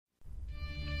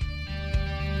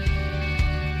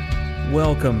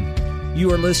Welcome.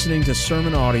 You are listening to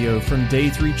sermon audio from Day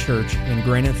 3 Church in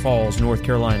Granite Falls, North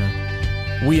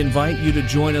Carolina. We invite you to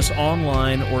join us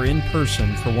online or in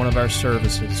person for one of our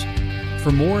services.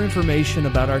 For more information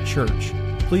about our church,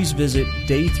 please visit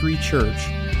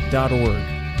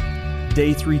day3church.org.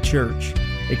 Day 3 Church.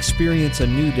 Experience a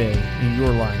new day in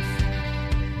your life.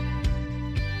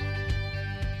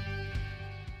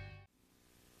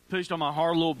 Pushed on my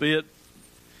heart a little bit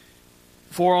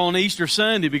for on Easter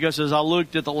Sunday, because as I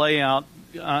looked at the layout,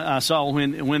 I saw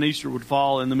when Easter would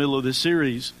fall in the middle of this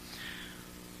series.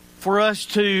 For us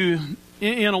to,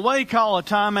 in a way, call a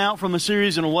timeout from the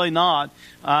series, in a way not.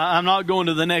 I'm not going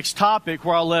to the next topic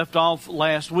where I left off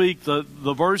last week, the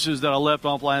verses that I left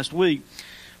off last week.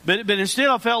 But instead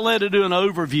I felt led to do an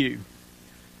overview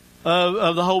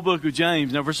of the whole book of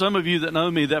James. Now, for some of you that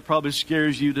know me, that probably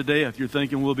scares you to death. You're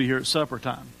thinking we'll be here at supper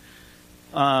time.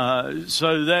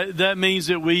 So that means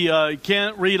that we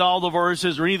can't read all the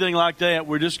verses or anything like that.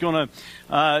 We're just going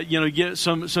to, get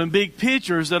some big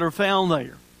pictures that are found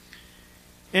there.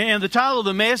 And the title of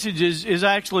the message is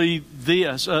actually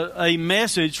this, a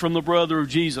message from the brother of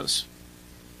Jesus.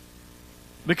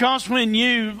 Because when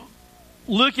you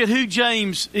look at who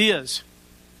James is,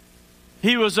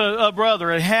 he was a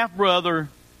brother, a half-brother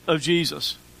of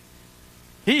Jesus.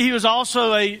 He was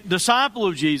also a disciple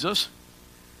of Jesus,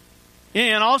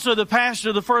 and also the pastor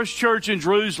of the first church in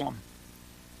Jerusalem.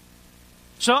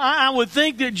 So I would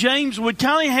think that James would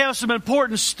kind of have some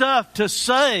important stuff to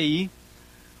say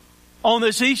on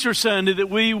this Easter Sunday that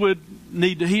we would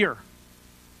need to hear.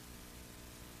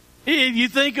 If you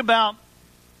think about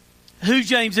who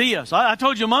James is, I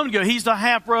told you a moment ago, he's the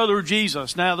half-brother of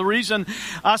Jesus. Now, the reason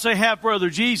I say half-brother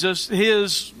of Jesus,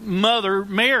 his mother,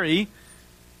 Mary,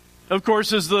 of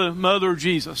course, is the mother of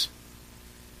Jesus.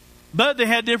 But they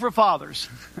had different fathers.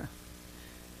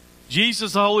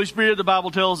 Jesus, the Holy Spirit, the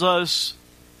Bible tells us,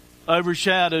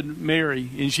 overshadowed Mary,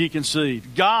 and she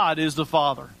conceived. God is the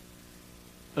father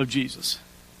of Jesus.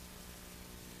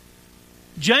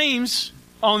 James,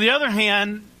 on the other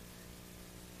hand,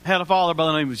 had a father by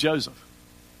the name of Joseph.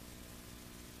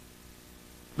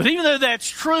 But even though that's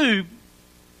true,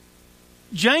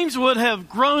 James would have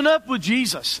grown up with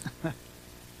Jesus.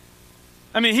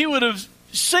 I mean, he would have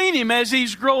seen him as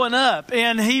he's growing up,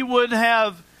 and he would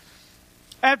have,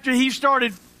 after he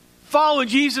started following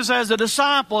Jesus as a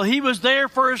disciple, he was there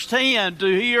firsthand to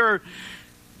hear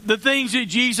the things that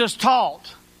Jesus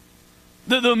taught,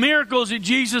 the miracles that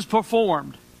Jesus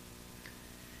performed.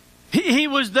 He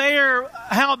was there,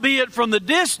 howbeit from the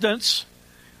distance,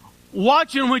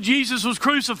 watching when Jesus was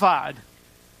crucified.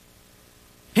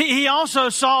 He also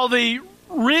saw the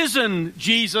risen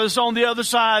Jesus on the other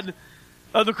side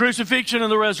of the crucifixion and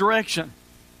the resurrection.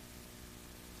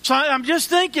 So I'm just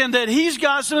thinking that he's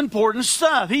got some important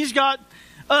stuff. He's got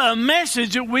a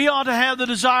message that we ought to have the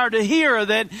desire to hear,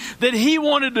 that he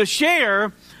wanted to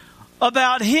share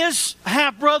about his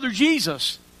half-brother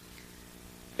Jesus.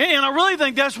 And I really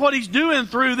think that's what he's doing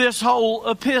through this whole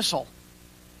epistle.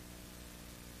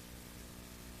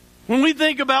 When we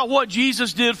think about what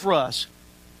Jesus did for us,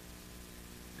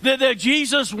 that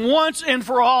Jesus once and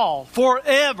for all,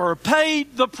 forever,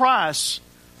 paid the price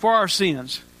for our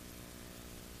sins.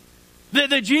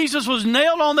 That Jesus was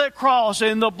nailed on that cross,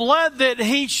 and the blood that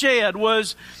he shed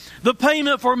was the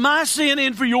payment for my sin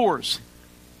and for yours.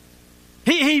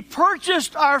 He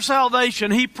purchased our salvation.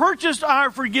 He purchased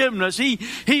our forgiveness. He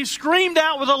screamed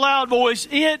out with a loud voice,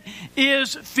 "It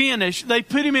is finished." They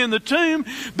put him in the tomb,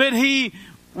 but he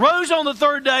rose on the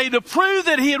third day to prove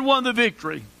that he had won the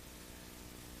victory.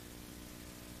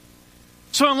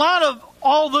 So in light of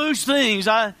all those things,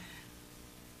 I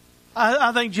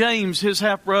think James, his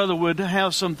half-brother, would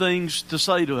have some things to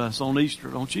say to us on Easter,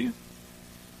 don't you?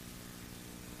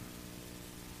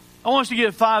 I want us to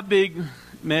give 5 big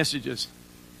messages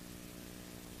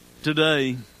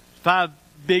today. 5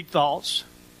 big thoughts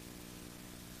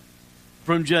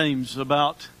from James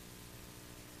about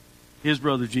his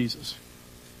brother Jesus.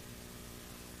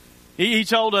 He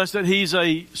told us that he's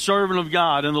a servant of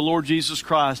God and the Lord Jesus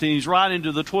Christ. And he's writing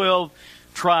to the 12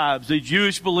 tribes, the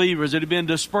Jewish believers that have been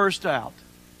dispersed out.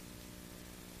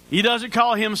 He doesn't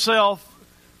call himself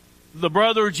the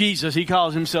brother of Jesus. He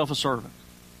calls himself a servant.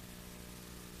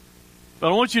 But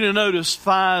I want you to notice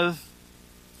 5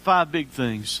 big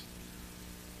things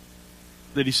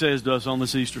that he says to us on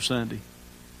this Easter Sunday.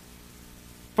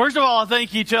 First of all, I think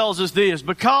he tells us this: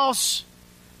 because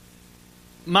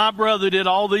my brother did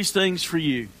all these things for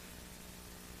you,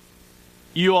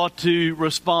 you ought to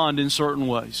respond in certain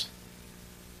ways.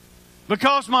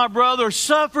 Because my brother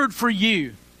suffered for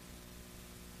you,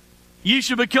 you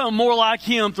should become more like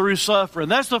Him through suffering.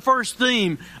 That's the first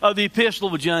theme of the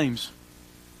Epistle of James.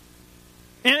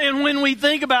 And when we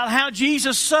think about how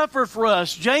Jesus suffered for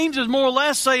us, James is more or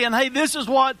less saying, hey, this is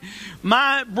what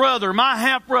my brother, my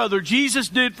half-brother, Jesus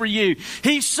did for you.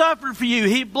 He suffered for you.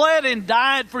 He bled and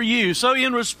died for you. So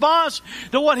in response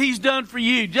to what He's done for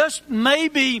you, just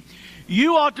maybe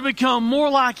you ought to become more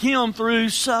like Him through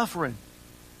suffering.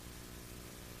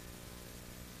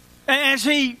 As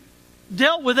he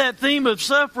dealt with that theme of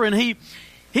suffering,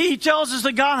 he tells us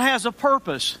that God has a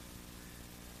purpose.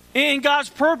 And God's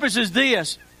purpose is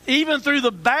this: even through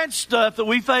the bad stuff that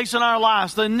we face in our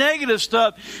lives, the negative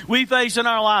stuff we face in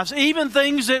our lives, even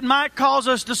things that might cause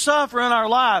us to suffer in our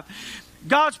life,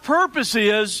 God's purpose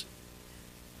is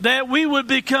that we would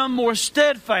become more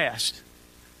steadfast,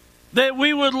 that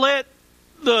we would let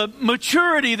the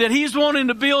maturity that He's wanting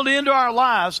to build into our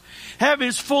lives have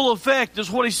its full effect, is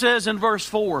what He says in verse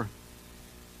 4.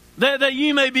 That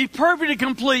you may be perfect and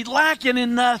complete, lacking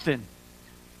in nothing.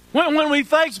 When we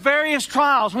face various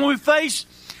trials, when we face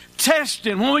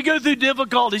testing, when we go through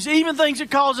difficulties, even things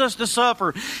that cause us to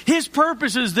suffer, His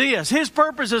purpose is this. His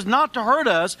purpose is not to hurt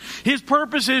us. His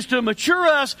purpose is to mature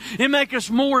us and make us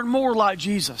more and more like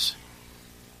Jesus.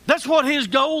 That's what His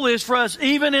goal is for us,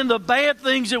 even in the bad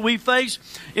things that we face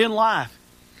in life.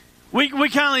 We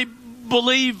kind of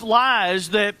believe lies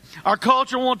that our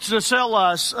culture wants to sell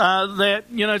us, that,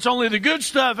 it's only the good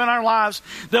stuff in our lives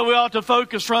that we ought to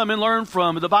focus from and learn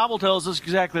from. But the Bible tells us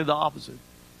exactly the opposite.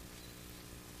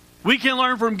 We can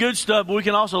learn from good stuff, but we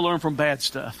can also learn from bad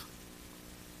stuff.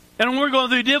 And when we're going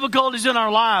through difficulties in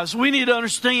our lives, we need to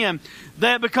understand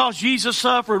that because Jesus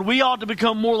suffered, we ought to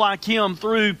become more like Him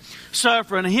through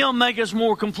suffering. He'll make us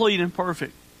more complete and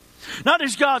perfect. Not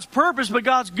just God's purpose, but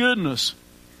God's goodness.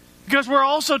 Because we're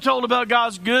also told about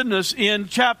God's goodness in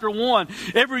chapter 1.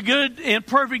 Every good and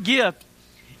perfect gift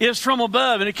is from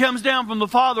above, and it comes down from the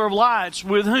Father of lights,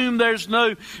 with whom there's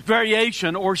no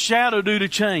variation or shadow due to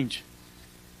change.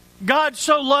 God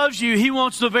so loves you, He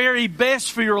wants the very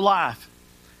best for your life.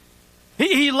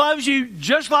 He loves you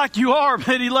just like you are,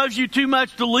 but He loves you too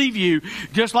much to leave you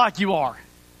just like you are.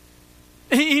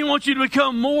 He wants you to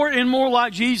become more and more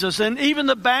like Jesus. And even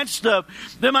the bad stuff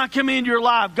that might come into your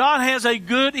life, God has a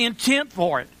good intent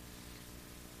for it.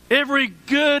 Every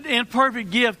good and perfect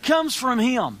gift comes from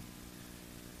Him.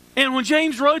 And when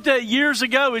James wrote that years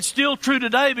ago, it's still true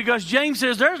today, because James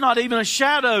says there's not even a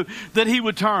shadow that He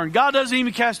would turn. God doesn't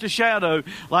even cast a shadow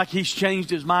like He's changed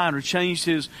His mind or changed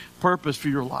His purpose for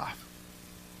your life.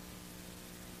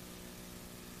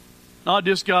 Not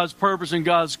just God's purpose and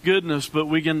God's goodness, but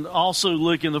we can also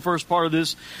look in the first part of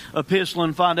this epistle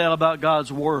and find out about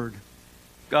God's Word.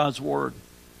 God's Word.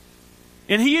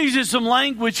 And he uses some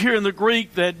language here in the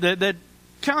Greek that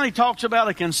kind of talks about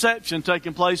a conception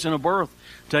taking place and a birth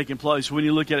taking place when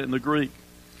you look at it in the Greek.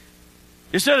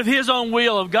 Instead of His own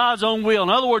will, of God's own will,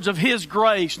 in other words, of His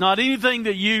grace, not anything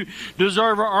that you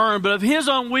deserve or earn, but of His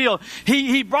own will,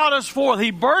 He brought us forth.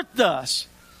 He birthed us.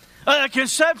 A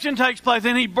conception takes place,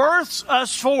 and He births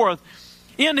us forth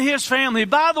into His family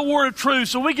by the word of truth,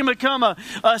 so we can become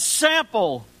a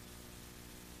sample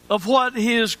of what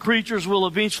His creatures will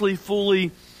eventually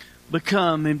fully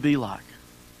become and be like.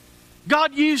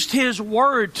 God used His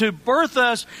Word to birth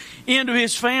us into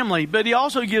His family, but He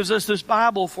also gives us this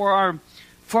Bible for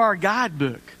our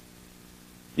guidebook.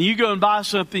 You go and buy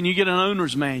something, you get an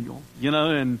owner's manual,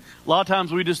 and a lot of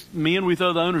times we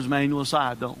throw the owner's manual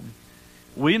aside, don't we?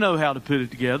 We know how to put it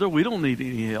together. We don't need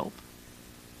any help.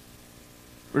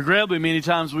 Regrettably, many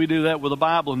times we do that with the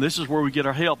Bible, and this is where we get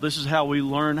our help. This is how we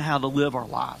learn how to live our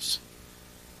lives.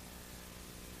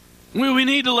 We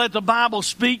need to let the Bible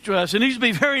speak to us. It needs to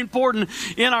be very important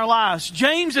in our lives.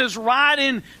 James is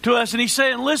writing to us, and he's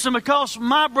saying, listen, because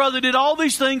my brother did all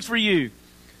these things for you,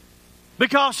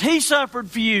 because he suffered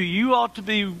for you, you ought to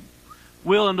be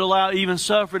willing to allow even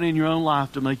suffering in your own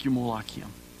life to make you more like him.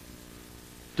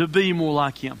 To be more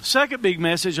like him. Second big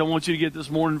message I want you to get this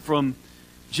morning from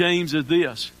James is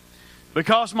this.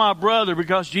 Because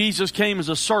Jesus came as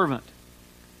a servant,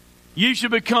 you should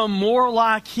become more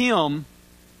like him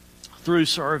through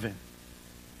serving.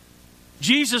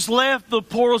 Jesus left the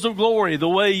portals of glory, the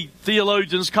way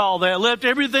theologians call that, left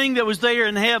everything that was there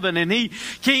in heaven, and He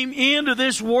came into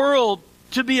this world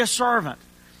to be a servant.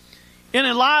 And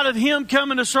in light of Him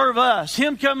coming to serve us,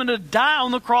 Him coming to die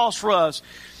on the cross for us,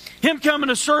 Him coming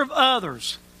to serve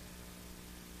others,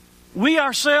 we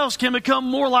ourselves can become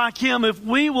more like Him if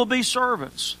we will be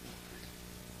servants.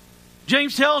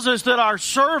 James tells us that our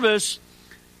service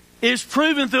is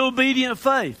proven through obedient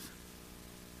faith.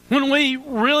 When we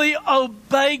really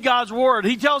obey God's Word,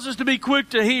 He tells us to be quick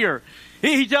to hear.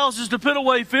 He tells us to put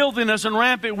away filthiness and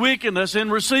rampant wickedness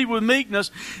and receive with meekness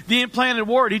the implanted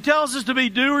word. He tells us to be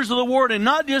doers of the word and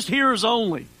not just hearers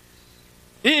only.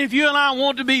 If you and I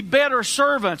want to be better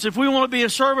servants, if we want to be a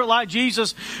servant like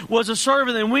Jesus was a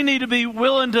servant, then we need to be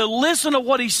willing to listen to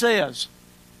what He says.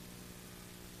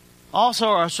 Also,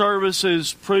 our service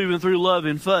is proven through love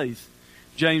and faith,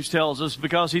 James tells us,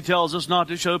 because he tells us not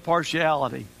to show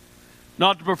partiality,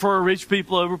 not to prefer rich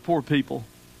people over poor people.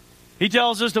 He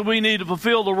tells us that we need to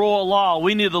fulfill the royal law.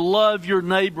 We need to love your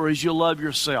neighbor as you love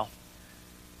yourself.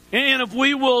 And if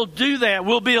we will do that,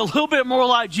 we'll be a little bit more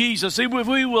like Jesus. If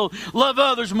we will love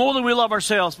others more than we love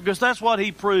ourselves, because that's what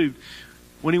He proved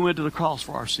when He went to the cross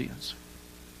for our sins.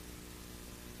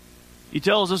 He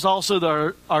tells us also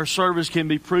that our service can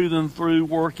be proven through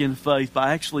work in faith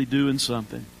by actually doing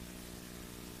something.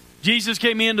 Jesus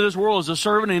came into this world as a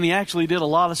servant, and He actually did a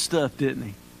lot of stuff, didn't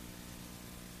He?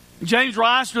 James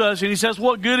writes to us and he says,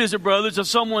 what good is it, brothers, if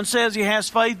someone says he has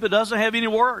faith but doesn't have any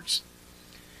works?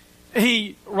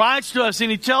 He writes to us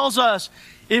and he tells us,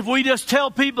 if we just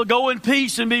tell people go in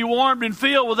peace and be warmed and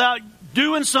filled without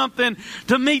doing something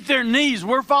to meet their needs,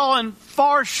 we're falling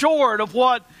far short of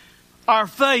what our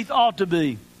faith ought to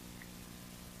be.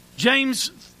 James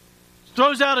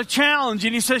throws out a challenge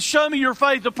and he says, show me your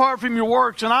faith apart from your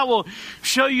works, and I will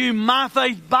show you my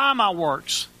faith by my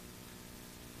works.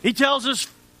 He tells us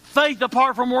faith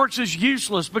apart from works is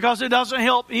useless because it doesn't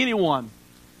help anyone.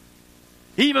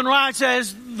 He even writes,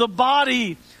 as the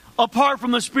body apart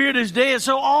from the Spirit is dead,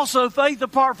 so also faith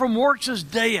apart from works is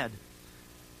dead.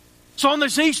 So on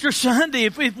this Easter Sunday,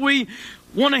 if we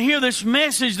want to hear this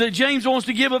message that James wants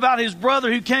to give about his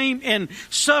brother who came and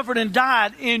suffered and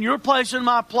died in your place and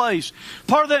my place,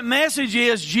 part of that message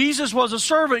is Jesus was a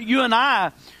servant. You and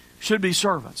I should be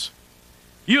servants.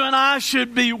 You and I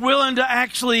should be willing to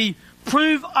actually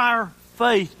prove our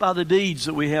faith by the deeds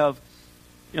that we have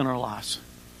in our lives.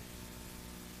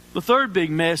 The third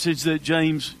big message that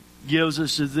James gives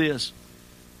us is this.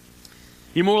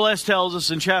 He more or less tells us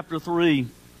in chapter 3,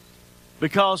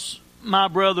 because my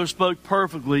brother spoke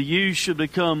perfectly, you should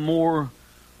become more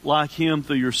like him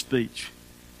through your speech.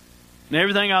 And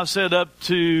everything I've said up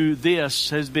to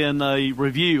this has been a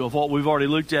review of what we've already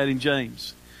looked at in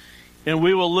James. And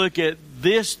we will look at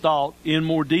this thought in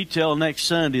more detail next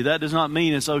Sunday. That does not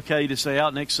mean it's okay to say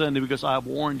out next Sunday because I've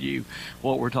warned you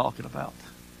what we're talking about.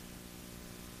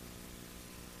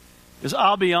 Because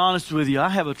I'll be honest with you, I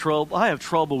have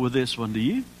trouble with this one. Do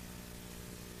you?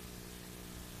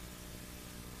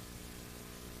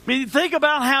 I mean, think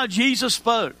about how Jesus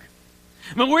spoke.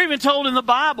 I mean, we're even told in the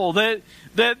Bible that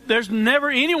there's never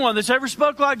anyone that's ever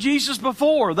spoke like Jesus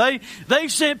before. They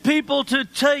sent people to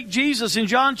take Jesus in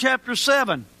John chapter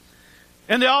 7.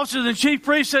 And the officers and chief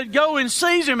priests said, go and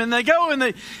seize him. And they go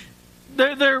and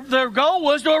their goal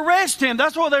was to arrest him.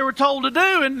 That's what they were told to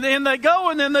do. And they go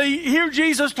and then they hear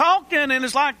Jesus talking. And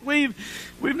it's like we've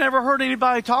never heard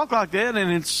anybody talk like that.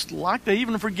 And it's like they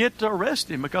even forget to arrest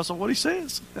him because of what he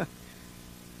says.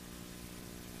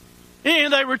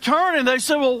 And they return and they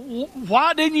say, well,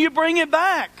 why didn't you bring it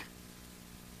back?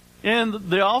 And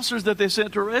the officers that they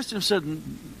sent to arrest him said,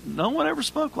 no one ever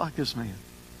spoke like this man.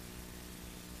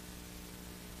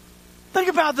 Think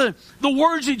about the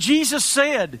words that Jesus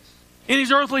said in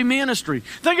his earthly ministry.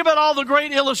 Think about all the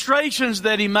great illustrations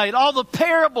that he made, all the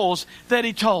parables that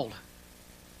he told.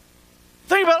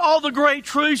 Think about all the great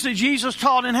truths that Jesus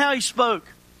taught and how he spoke.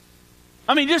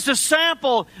 I mean, just a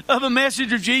sample of a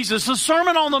message of Jesus, the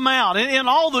Sermon on the Mount, and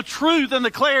all the truth and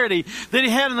the clarity that he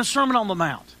had in the Sermon on the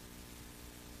Mount.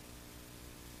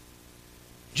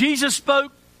 Jesus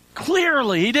spoke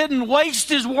clearly. He didn't waste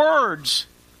his words.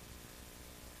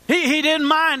 He didn't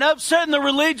mind upsetting the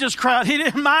religious crowd. He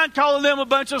didn't mind calling them a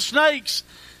bunch of snakes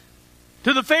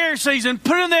to the Pharisees and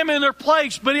putting them in their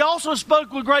place. But he also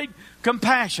spoke with great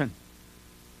compassion.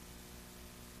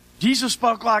 Jesus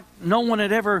spoke like no one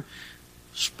had ever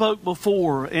spoke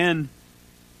before. And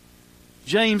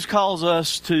James calls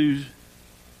us to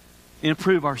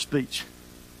improve our speech.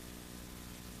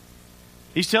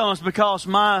 He's telling us because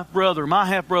my brother, my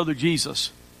half-brother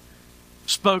Jesus,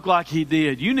 spoke like he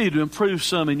did, you need to improve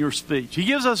some in your speech. He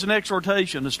gives us an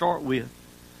exhortation to start with.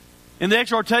 And the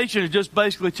exhortation is just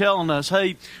basically telling us,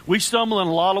 hey, we stumble in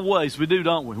a lot of ways. We do,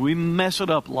 don't we? We mess it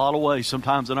up a lot of ways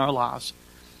sometimes in our lives.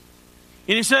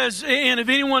 And he says, and if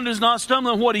anyone does not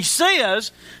stumble in what he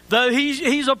says, though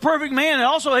he's a perfect man and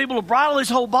also able to bridle his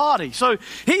whole body. So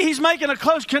he's making a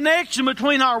close connection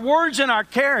between our words and our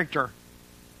character.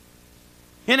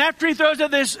 And after he throws out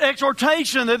this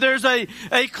exhortation that there's a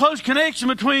close connection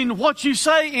between what you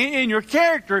say and your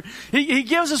character, he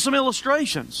gives us some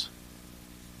illustrations.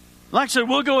 Like I said,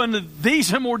 we'll go into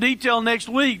these in more detail next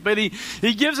week, but he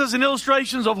gives us an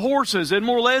illustrations of horses, and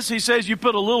more or less he says you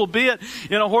put a little bit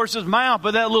in a horse's mouth,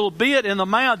 but that little bit in the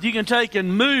mouth you can take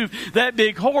and move that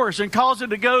big horse and cause it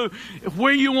to go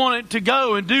where you want it to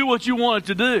go and do what you want it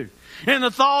to do. And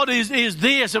the thought is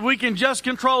this: if we can just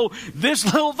control this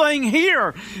little thing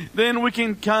here, then we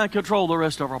can kind of control the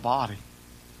rest of our body.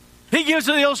 He gives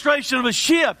an illustration of a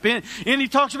ship, and he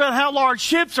talks about how large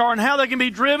ships are and how they can be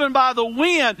driven by the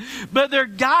wind, but they're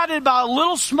guided by a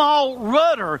little small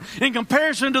rudder in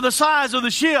comparison to the size of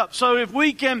the ship. So if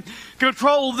we can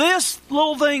control this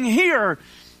little thing here,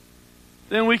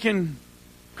 then we can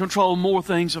control more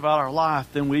things about our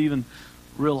life than we even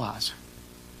realize.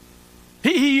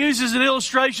 He uses an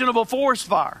illustration of a forest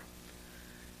fire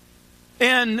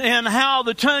and how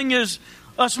the tongue is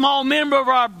a small member of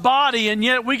our body, and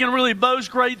yet we can really boast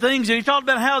great things. And he talked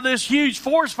about how this huge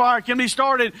forest fire can be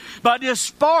started by just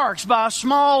sparks, by a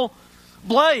small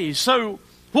blaze. So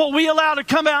what we allow to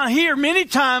come out here many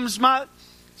times might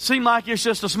seem like it's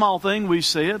just a small thing we've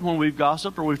said when we've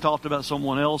gossiped or we've talked about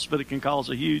someone else, but it can cause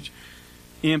a huge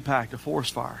impact, a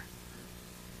forest fire,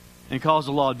 and cause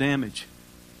a lot of damage.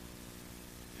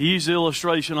 He used the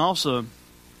illustration also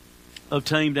of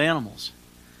tamed animals.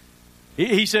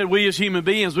 He said we as human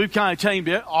beings, we've kind of tamed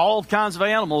all kinds of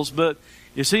animals, but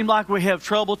it seems like we have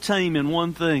trouble taming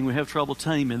one thing. We have trouble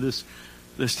taming this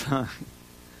tongue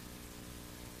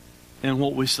and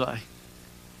what we say.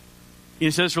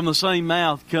 It says from the same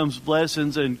mouth comes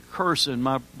blessings and cursing.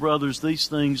 My brothers, these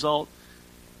things ought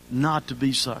not to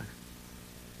be so.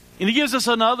 And he gives us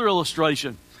another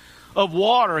illustration of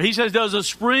water. He says, does a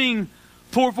spring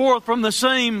pour forth from the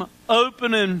same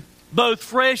opening both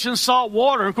fresh and salt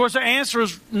water? And of course, the answer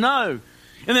is no.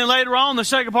 And then later on, the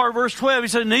second part of verse 12, he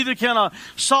said, neither can a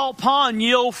salt pond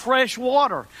yield fresh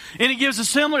water. And he gives a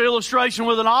similar illustration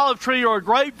with an olive tree or a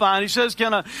grapevine. He says,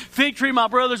 can a fig tree, my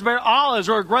brothers, bear olives,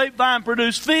 or a grapevine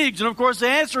produce figs? And of course, the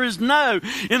answer is no.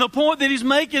 And the point that he's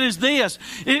making is this: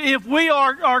 if we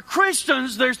are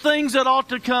Christians, there's things that ought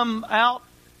to come out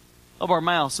of our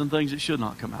mouths and things that should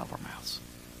not come out of our mouths.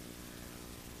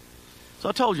 So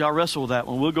I told you I wrestle with that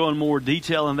one. We'll go in more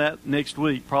detail in that next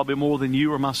week, probably more than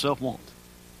you or myself want.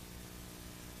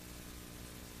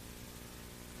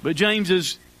 But James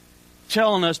is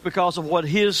telling us because of what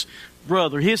his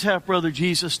brother, his half-brother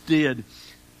Jesus did,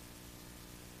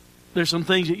 there's some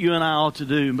things that you and I ought to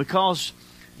do. And because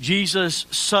Jesus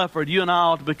suffered, you and I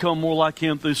ought to become more like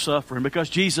Him through suffering. Because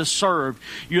Jesus served,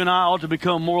 you and I ought to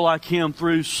become more like Him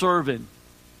through serving.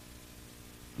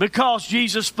 Because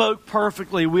Jesus spoke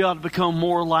perfectly, we ought to become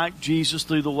more like Jesus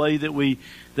through the way that we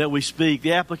speak.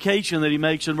 The application that he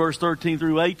makes in verse 13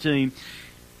 through 18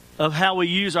 of how we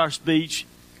use our speech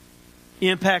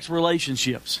impacts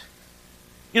relationships.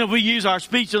 If we use our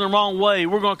speech in the wrong way,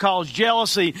 we're going to cause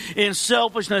jealousy and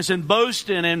selfishness and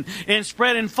boasting and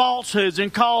spreading falsehoods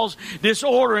and cause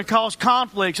disorder and cause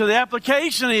conflict. So the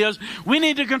application is we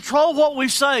need to control what we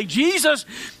say. Jesus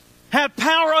had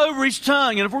power over his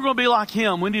tongue, and if we're going to be like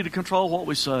him, we need to control what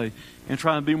we say and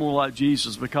try and be more like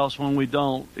Jesus, because when we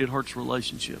don't, it hurts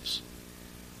relationships.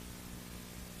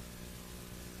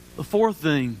 The fourth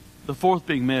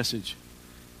big message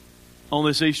on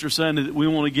this Easter Sunday that we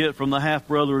want to get from the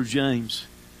half-brother of James,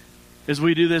 as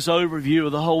we do this overview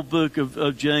of the whole book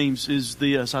of James, is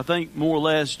this. I think more or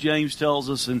less James tells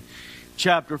us in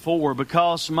chapter 4,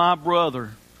 because my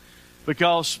brother,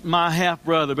 because my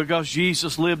half-brother, because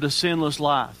Jesus lived a sinless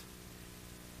life,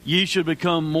 you should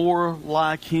become more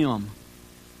like him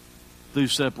through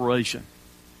separation.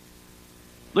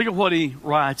 Look at what he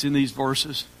writes in these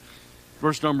verses.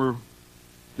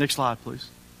 Next slide, please.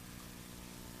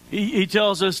 He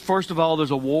tells us, first of all,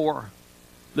 there's a war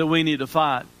that we need to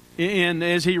fight. And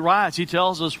as he writes, he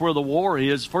tells us where the war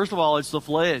is. First of all, it's the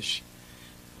flesh.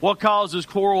 What causes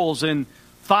quarrels and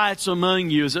fights among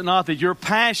you? Is it not that your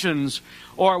passions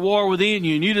are at war within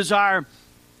you, and you desire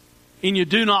and you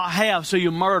do not have, so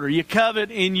you murder? You covet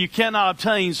and you cannot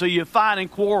obtain, so you fight and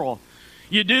quarrel.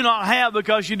 You do not have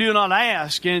because you do not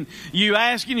ask, and you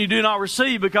ask and you do not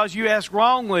receive because you ask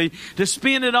wrongly to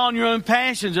spend it on your own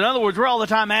passions. In other words, we're all the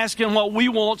time asking what we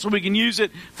want so we can use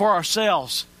it for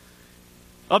ourselves.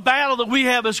 A battle that we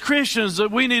have as Christians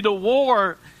that we need to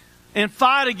war and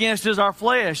fight against is our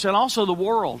flesh, and also the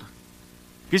world.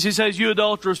 Because he says, you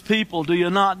adulterous people, do you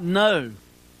not know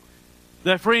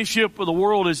that friendship with the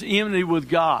world is enmity with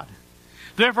God?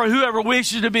 Therefore, whoever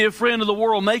wishes to be a friend of the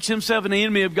world makes himself an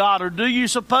enemy of God. Or do you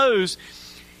suppose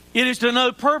it is to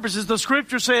no purpose, as the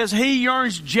Scripture says, he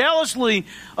yearns jealously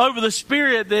over the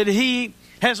Spirit that he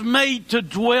has made to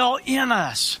dwell in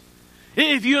us?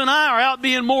 If you and I are out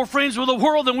being more friends with the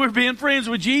world than we're being friends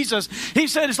with Jesus, he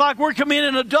said it's like we're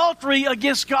committing adultery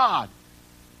against God.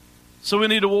 So we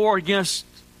need a war against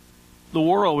the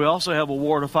world. We also have a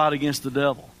war to fight against the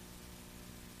devil.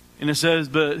 And it says,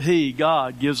 but he,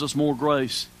 God, gives us more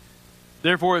grace.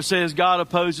 Therefore it says, God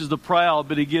opposes the proud,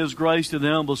 but he gives grace to the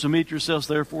humble. Submit yourselves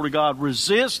therefore to God.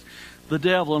 Resist the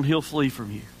devil and he'll flee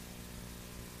from you.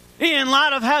 In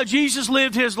light of how Jesus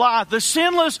lived his life, the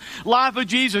sinless life of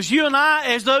Jesus, you and I,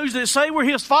 as those that say we're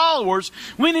his followers,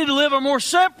 we need to live a more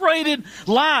separated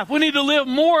life. We need to live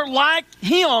more like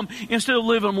him instead of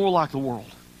living more like the world.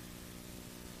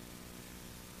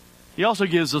 He also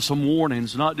gives us some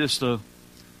warnings, not just a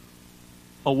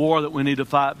war that we need to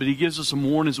fight, but he gives us some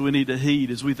warnings we need to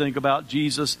heed as we think about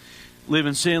Jesus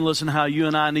living sinless and how you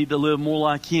and I need to live more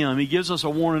like him. He gives us a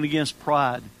warning against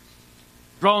pride.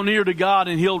 Draw near to God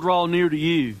and he'll draw near to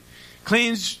you.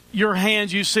 Cleanse your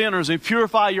hands, you sinners, and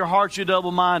purify your hearts, you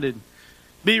double-minded.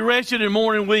 Be wretched and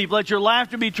mourn and weep. Let your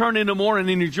laughter be turned into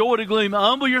mourning and your joy to gloom.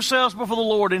 Humble yourselves before the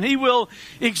Lord and he will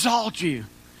exalt you.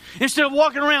 Instead of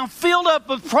walking around filled up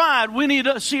with pride, we need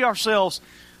to see ourselves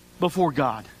before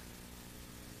God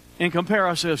and compare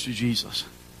ourselves to Jesus.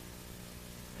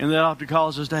 And that ought to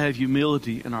cause us to have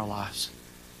humility in our lives.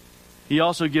 He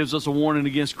also gives us a warning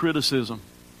against criticism.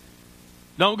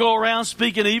 Don't go around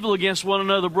speaking evil against one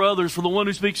another, brothers, for the one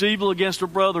who speaks evil against a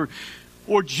brother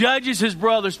or judges his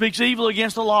brother speaks evil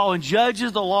against the law and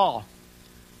judges the law.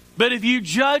 But if you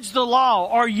judge the law,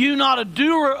 are you not a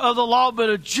doer of the law but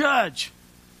a judge?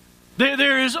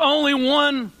 There is only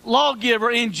one lawgiver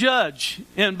and judge.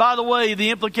 And by the way, the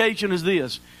implication is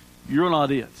this: you're not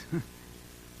it.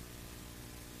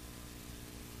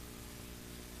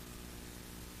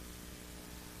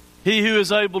 He who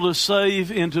is able to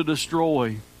save and to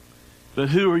destroy. But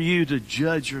who are you to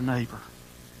judge your neighbor?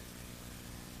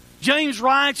 James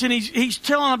writes, and he's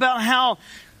telling about how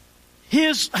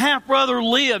his half-brother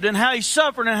lived and how he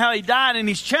suffered and how he died. And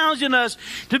he's challenging us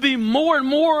to be more and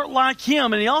more like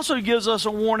him. And he also gives us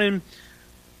a warning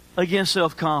against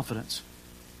self-confidence.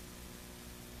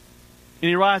 And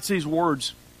he writes these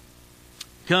words: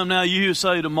 Come now, you who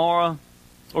say tomorrow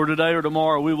or today or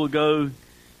tomorrow we will go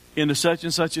into such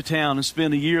and such a town and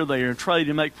spend a year there and trade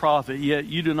and make profit, yet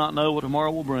you do not know what tomorrow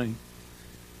will bring.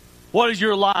 What is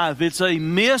your life? It's a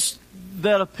mist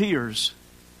that appears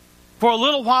for a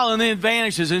little while and then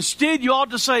vanishes. Instead, you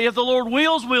ought to say, if the Lord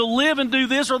wills, we'll live and do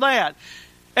this or that.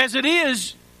 As it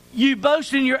is, you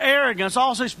boast in your arrogance.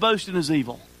 All such boasting is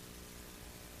evil.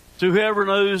 To whoever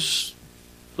knows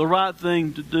the right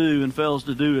thing to do and fails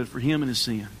to do it, for him it is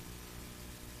sin.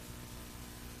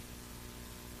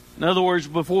 In other words,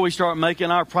 before we start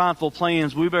making our prideful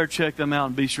plans, we better check them out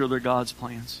and be sure they're God's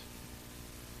plans.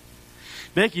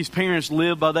 Becky's parents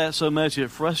lived by that so much it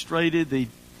frustrated the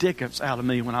dickens out of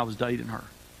me when I was dating her.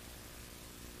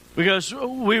 Because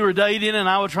we were dating and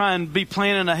I would try and be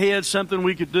planning ahead something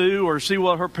we could do or see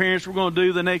what her parents were going to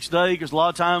do the next day. Because a lot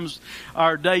of times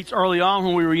our dates early on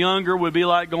when we were younger would be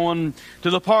like going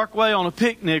to the parkway on a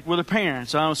picnic with the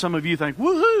parents. I know some of you think,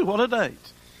 woohoo, what a date.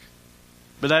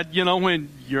 But that, when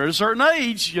you're at a certain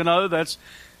age,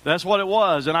 that's what it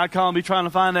was. And I'd call and be trying to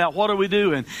find out, what are we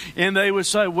doing? And they would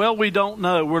say, well, we don't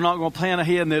know. We're not going to plan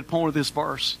ahead. And they'd point at this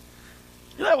verse.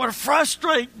 That would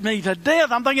frustrate me to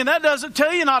death. I'm thinking that doesn't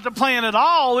tell you not to plan at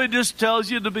all. It just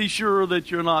tells you to be sure that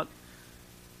you're not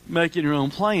making your own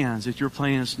plans, that your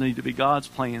plans need to be God's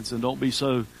plans. And don't be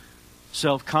so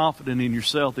self-confident in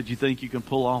yourself that you think you can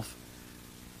pull off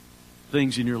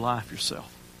things in your life yourself.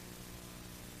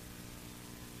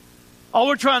 All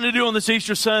we're trying to do on this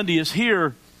Easter Sunday is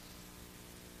hear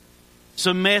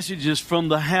some messages from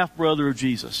the half-brother of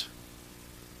Jesus.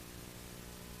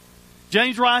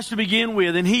 James writes to begin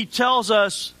with, and he tells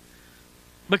us,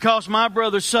 because my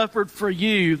brother suffered for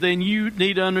you, then you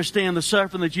need to understand the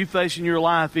suffering that you face in your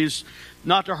life is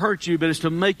not to hurt you, but is to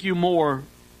make you more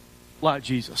like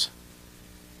Jesus.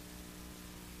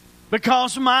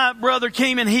 Because my brother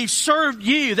came and he served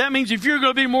you. That means if you're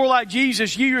going to be more like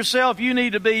Jesus, you yourself, you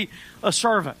need to be a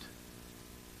servant.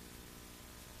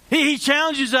 He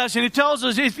challenges us and he tells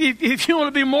us, if you want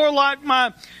to be more like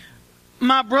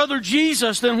my brother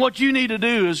Jesus, then what you need to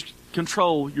do is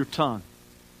control your tongue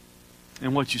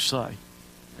and what you say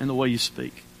and the way you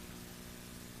speak.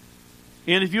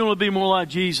 And if you want to be more like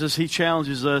Jesus, he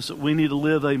challenges us that we need to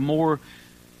live a more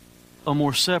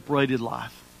separated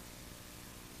life.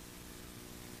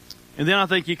 And then I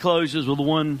think he closes with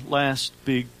one last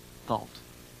big thought.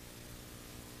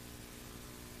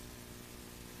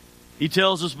 He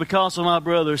tells us, because of my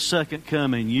brother's second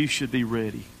coming, you should be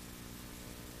ready.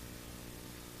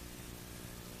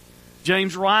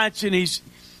 James writes, and he's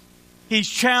He's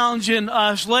challenging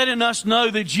us, letting us know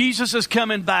that Jesus is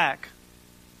coming back,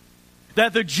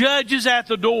 that the judge is at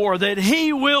the door, that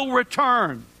He will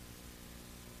return.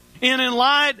 And in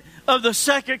light of the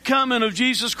second coming of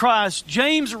Jesus Christ,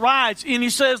 James writes and he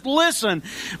says, listen,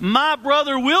 my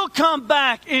brother will come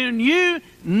back and you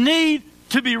need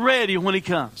to be ready when He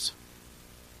comes.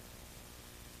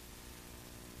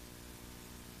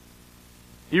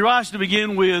 He writes to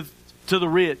begin with to the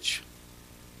rich.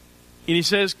 And he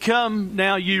says, come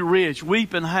now, you rich,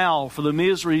 weep and howl for the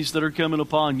miseries that are coming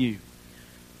upon you.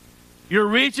 Your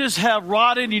riches have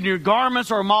rotted, and your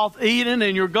garments are moth-eaten,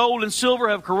 and your gold and silver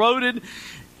have corroded,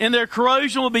 and their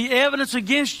corrosion will be evidence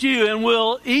against you, and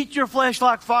will eat your flesh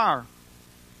like fire.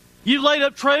 You laid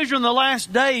up treasure in the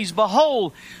last days.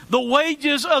 Behold, the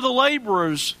wages of the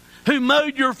laborers who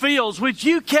mowed your fields, which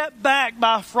you kept back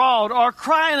by fraud, are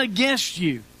crying against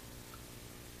you.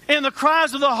 And the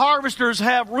cries of the harvesters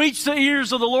have reached the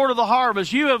ears of the Lord of the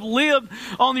harvest. You have lived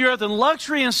on the earth in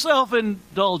luxury and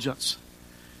self-indulgence.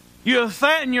 You have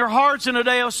fattened your hearts in a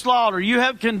day of slaughter. You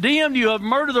have condemned, you have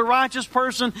murdered the righteous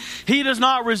person. He does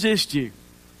not resist you.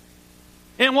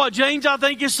 And what James, I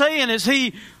think, is saying is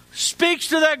he speaks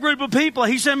to that group of people.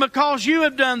 He's saying, because you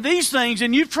have done these things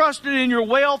and you've trusted in your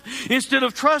wealth instead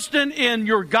of trusting in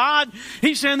your God,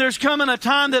 he's saying there's coming a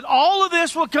time that all of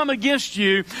this will come against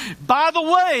you. By the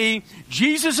way,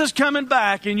 Jesus is coming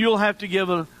back and you'll have to give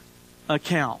an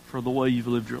account for the way you've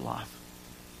lived your life.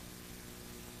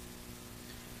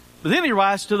 But then he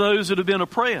writes to those that have been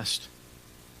oppressed.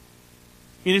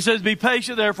 And he says, be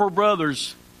patient therefore,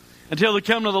 brothers, until the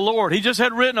coming of the Lord. He just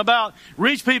had written about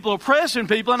rich people oppressing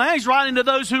people, and now he's writing to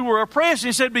those who were oppressed. And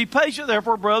he said, be patient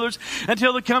therefore, brothers,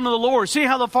 until the coming of the Lord. See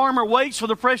how the farmer waits for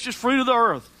the precious fruit of the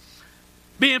earth,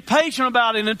 being patient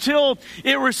about it until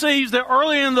it receives the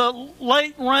early and the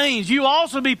late rains. You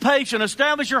also be patient.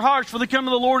 Establish your hearts, for the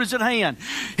coming of the Lord is at hand.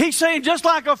 He's saying just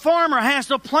like a farmer has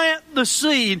to plant the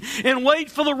seed and wait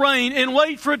for the rain and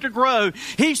wait for it to grow,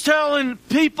 he's telling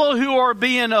people who are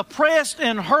being oppressed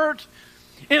and hurt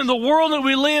in the world that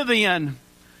we live in,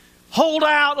 hold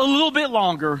out a little bit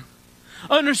longer.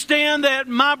 Understand that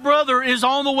my brother is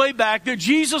on the way back, that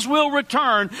Jesus will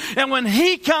return, and when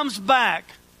He comes back,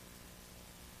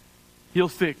 He'll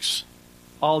fix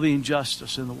all the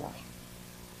injustice in the world.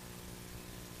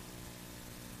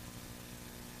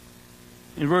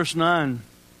 In verse 9,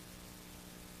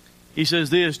 he says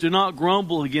this, do not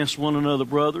grumble against one another,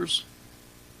 brothers,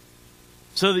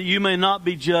 so that you may not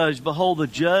be judged. Behold, the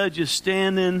judge is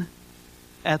standing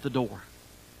at the door.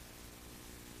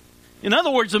 In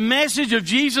other words, the message of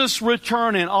Jesus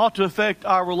returning ought to affect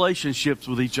our relationships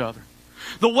with each other.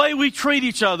 The way we treat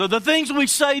each other, the things we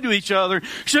say to each other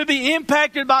should be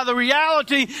impacted by the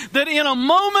reality that in a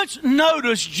moment's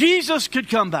notice, Jesus could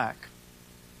come back.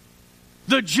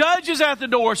 The judge is at the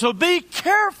door, so be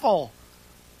careful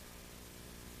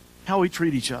how we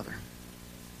treat each other.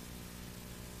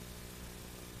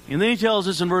 And then he tells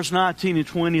us in verse 19 and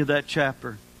 20 of that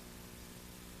chapter,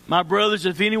 my brothers,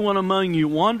 if anyone among you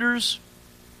wanders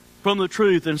from the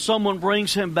truth and someone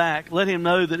brings him back, let him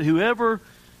know that whoever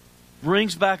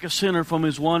brings back a sinner from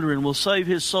his wandering will save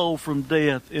his soul from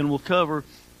death and will cover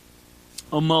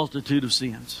a multitude of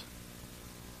sins.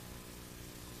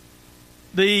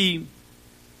 The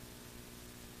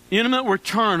imminent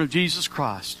return of Jesus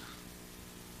Christ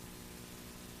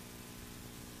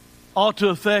ought to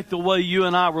affect the way you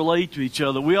and I relate to each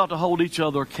other. We ought to hold each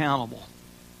other accountable.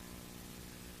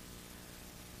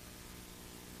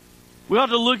 We ought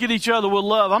to look at each other with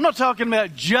love. I'm not talking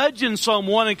about judging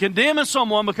someone and condemning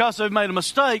someone because they've made a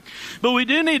mistake, but we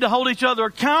do need to hold each other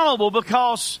accountable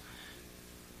because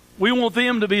we want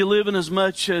them to be living as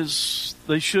much as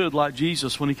they should like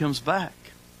Jesus when He comes back.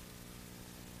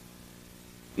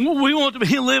 We want to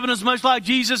be living as much like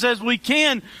Jesus as we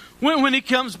can when He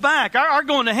comes back. Our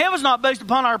going to heaven is not based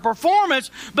upon our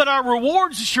performance, but our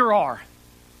rewards sure are.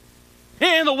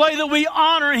 And the way that we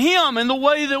honor Him and the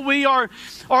way that we are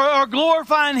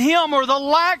glorifying Him or the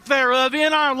lack thereof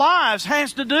in our lives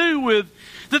has to do with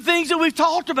the things that we've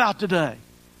talked about today.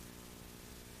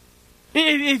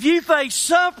 If you face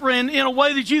suffering in a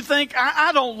way that you think,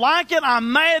 I don't like it,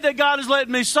 I'm mad that God is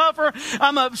letting me suffer,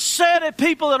 I'm upset at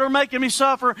people that are making me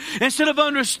suffer, instead of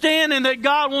understanding that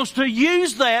God wants to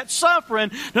use that suffering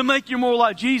to make you more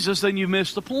like Jesus, then you've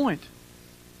missed the point.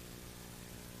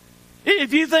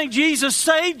 If you think Jesus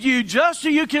saved you just so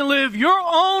you can live your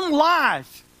own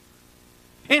life,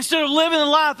 instead of living the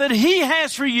life that He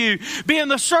has for you, being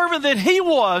the servant that He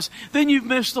was, then you've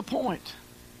missed the point.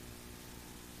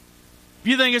 If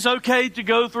you think it's okay to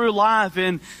go through life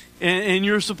and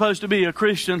you're supposed to be a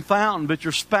Christian fountain, but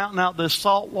you're spouting out this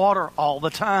salt water all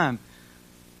the time,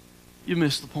 you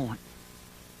missed the point.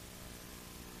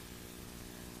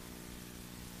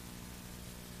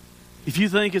 If you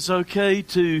think it's okay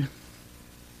to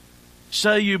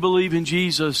say you believe in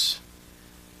Jesus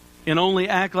and only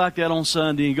act like that on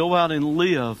Sunday and go out and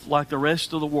live like the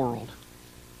rest of the world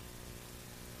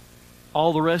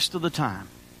all the rest of the time,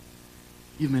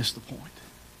 you missed the point.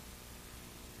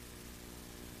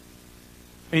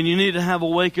 And you need to have a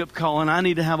wake-up call, and I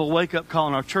need to have a wake-up call,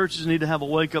 and our churches need to have a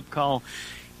wake-up call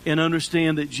and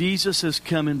understand that Jesus is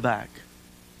coming back.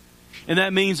 And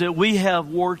that means that we have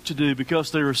work to do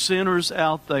because there are sinners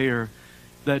out there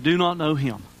that do not know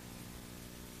Him.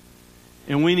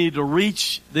 And we need to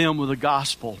reach them with the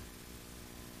gospel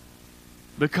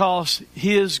because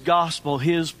His gospel,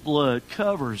 His blood,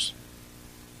 covers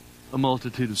a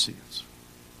multitude of sins.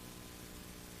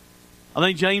 I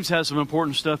think James has some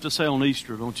important stuff to say on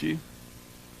Easter, don't you?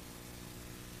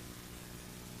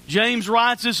 James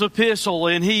writes this epistle,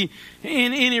 and he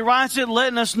writes it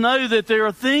letting us know that there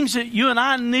are things that you and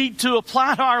I need to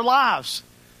apply to our lives.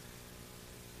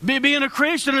 Being a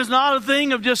Christian is not a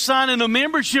thing of just signing a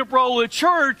membership roll at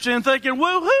church and thinking,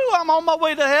 woo-hoo, I'm on my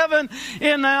way to heaven,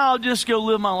 and now I'll just go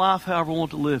live my life however I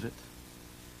want to live it.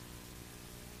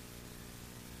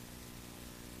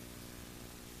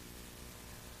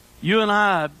 You and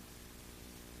I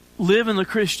living the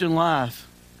Christian life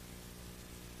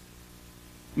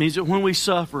means that when we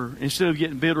suffer, instead of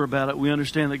getting bitter about it, we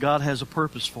understand that God has a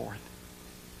purpose for it,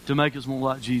 to make us more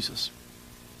like Jesus.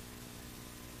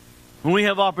 When we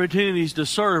have opportunities to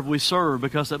serve, we serve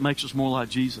because that makes us more like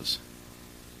Jesus.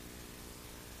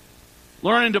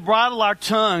 Learning to bridle our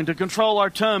tongue, to control our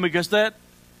tongue, because that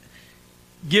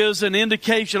gives an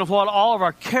indication of what all of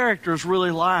our character is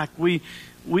really like. We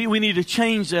need to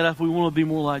change that if we want to be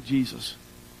more like Jesus.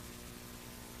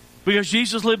 Because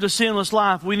Jesus lived a sinless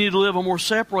life, we need to live a more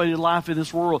separated life in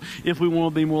this world if we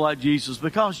want to be more like Jesus.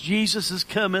 Because Jesus is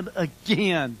coming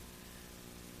again,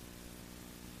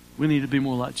 we need to be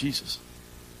more like Jesus.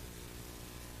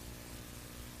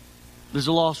 There's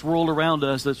a lost world around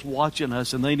us that's watching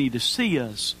us, and they need to see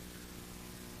us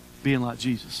being like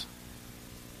Jesus.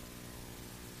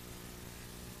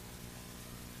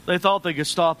 They thought they could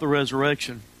stop the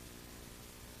resurrection.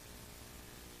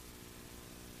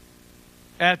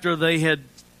 After they had,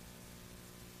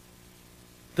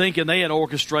 thinking they had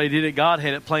orchestrated it, God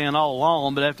had it planned all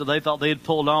along, but after they thought they had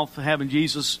pulled off having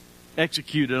Jesus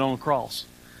executed on a cross,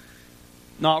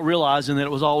 not realizing that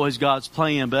it was always God's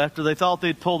plan, but after they thought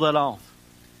they'd pull that off,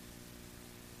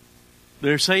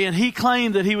 they're saying He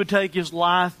claimed that He would take His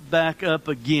life back up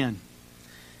again.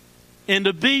 And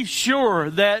to be sure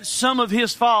that some of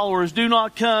His followers do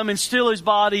not come and steal His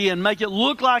body and make it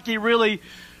look like He really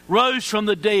rose from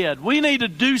the dead, we need to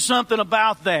do something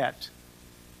about that.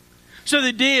 So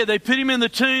they did. They put Him in the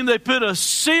tomb. They put a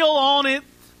seal on it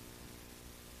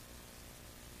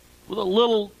with a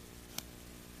little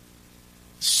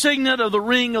signet of the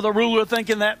ring of the ruler,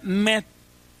 thinking that meant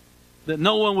that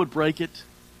no one would break it.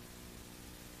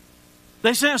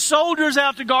 They sent soldiers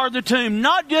out to guard the tomb.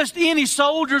 Not just any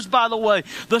soldiers, by the way.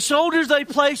 The soldiers they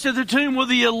placed at the tomb were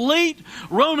the elite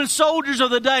Roman soldiers of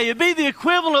the day. It'd be the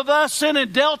equivalent of us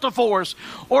sending Delta Force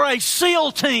or a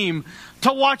SEAL team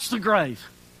to watch the grave.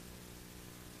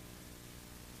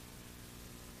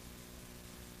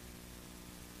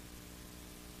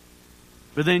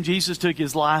 But then Jesus took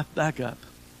His life back up.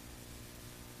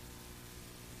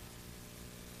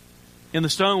 And the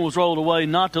stone was rolled away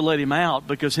not to let Him out,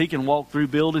 because He can walk through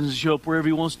buildings and show up wherever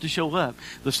He wants to show up.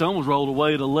 The stone was rolled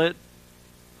away to let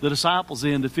the disciples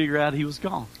in to figure out He was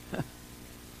gone.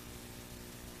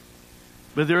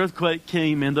 But the earthquake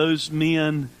came, and those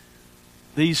men,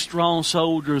 these strong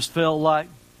soldiers, felt like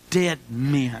dead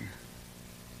men.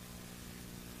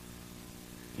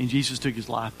 And Jesus took His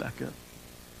life back up.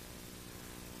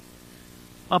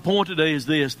 My point today is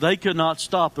this: they could not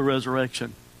stop the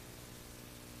resurrection.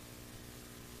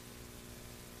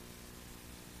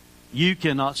 You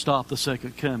cannot stop the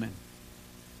second coming.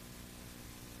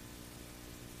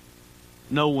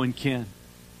 No one can.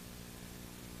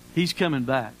 He's coming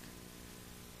back.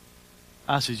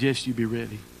 I suggest you be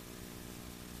ready.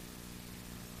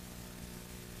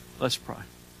 Let's pray.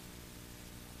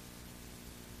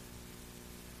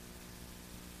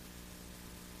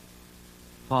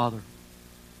 Father,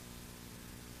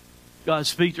 God,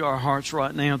 speak to our hearts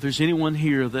right now. If there's anyone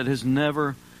here that has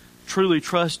never truly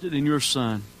trusted in Your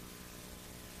Son,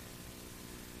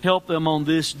 help them on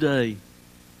this day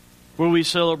where we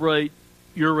celebrate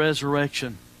Your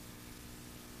resurrection.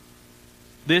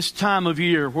 This time of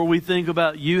year where we think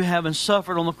about You having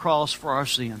suffered on the cross for our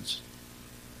sins.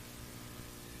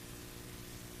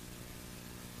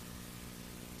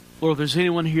 Lord, if there's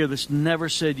anyone here that's never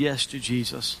said yes to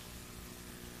Jesus,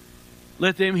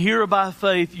 let them hear by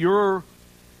faith your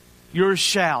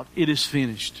shout, "It is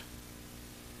finished."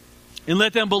 And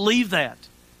let them believe that.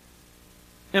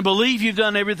 And believe you've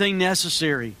done everything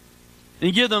necessary.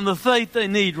 And give them the faith they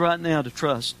need right now to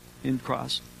trust in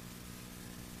Christ.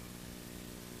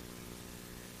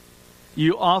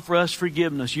 You offer us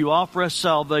forgiveness. You offer us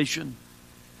salvation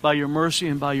by your mercy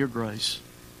and by your grace.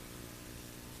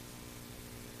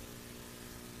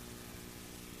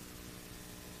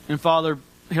 And Father,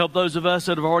 help those of us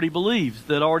that have already believed,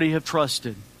 that already have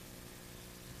trusted.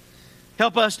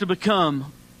 Help us to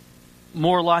become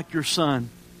more like your Son.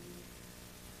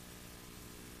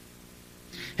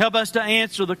 Help us to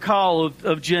answer the call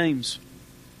of James.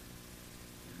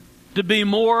 To be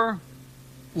more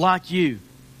like you.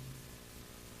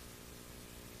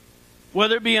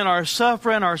 Whether it be in our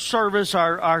suffering, our service,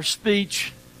 our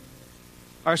speech,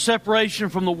 our separation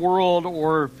from the world,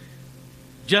 or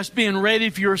just being ready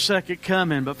for your second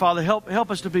coming. But Father, help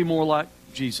us to be more like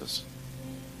Jesus.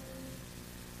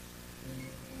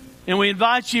 And we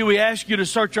invite you, we ask you to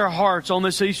search our hearts on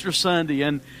this Easter Sunday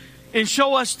and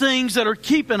show us things that are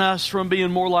keeping us from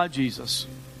being more like Jesus.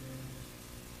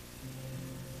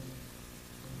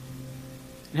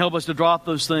 And help us to drop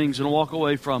those things and walk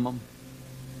away from them.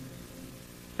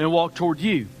 And walk toward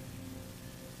you.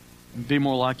 And be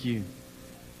more like you.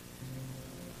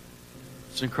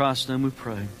 It's in Christ's name we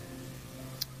pray.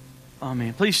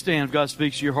 Amen. Please stand if God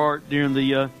speaks to your heart during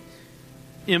the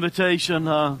invitation.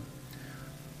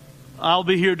 I'll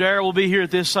be here. Darrell will be here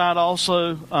at this side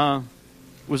also.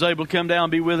 Was able to come down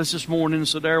and be with us this morning.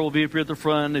 So Darrell will be up here at the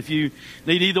front. If you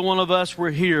need either one of us,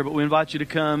 we're here. But we invite you to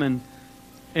come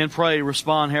and pray,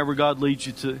 respond however God leads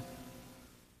you to.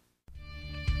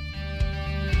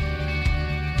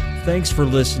 Thanks for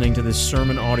listening to this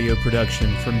sermon audio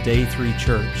production from Day 3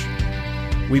 Church.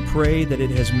 We pray that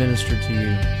it has ministered to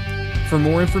you. For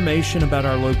more information about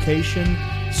our location,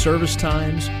 service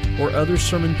times, or other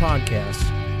sermon podcasts,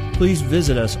 please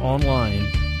visit us online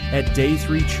at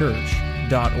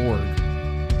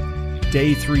day3church.org.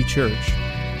 Day 3 Church.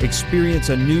 Experience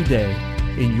a new day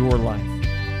in your life.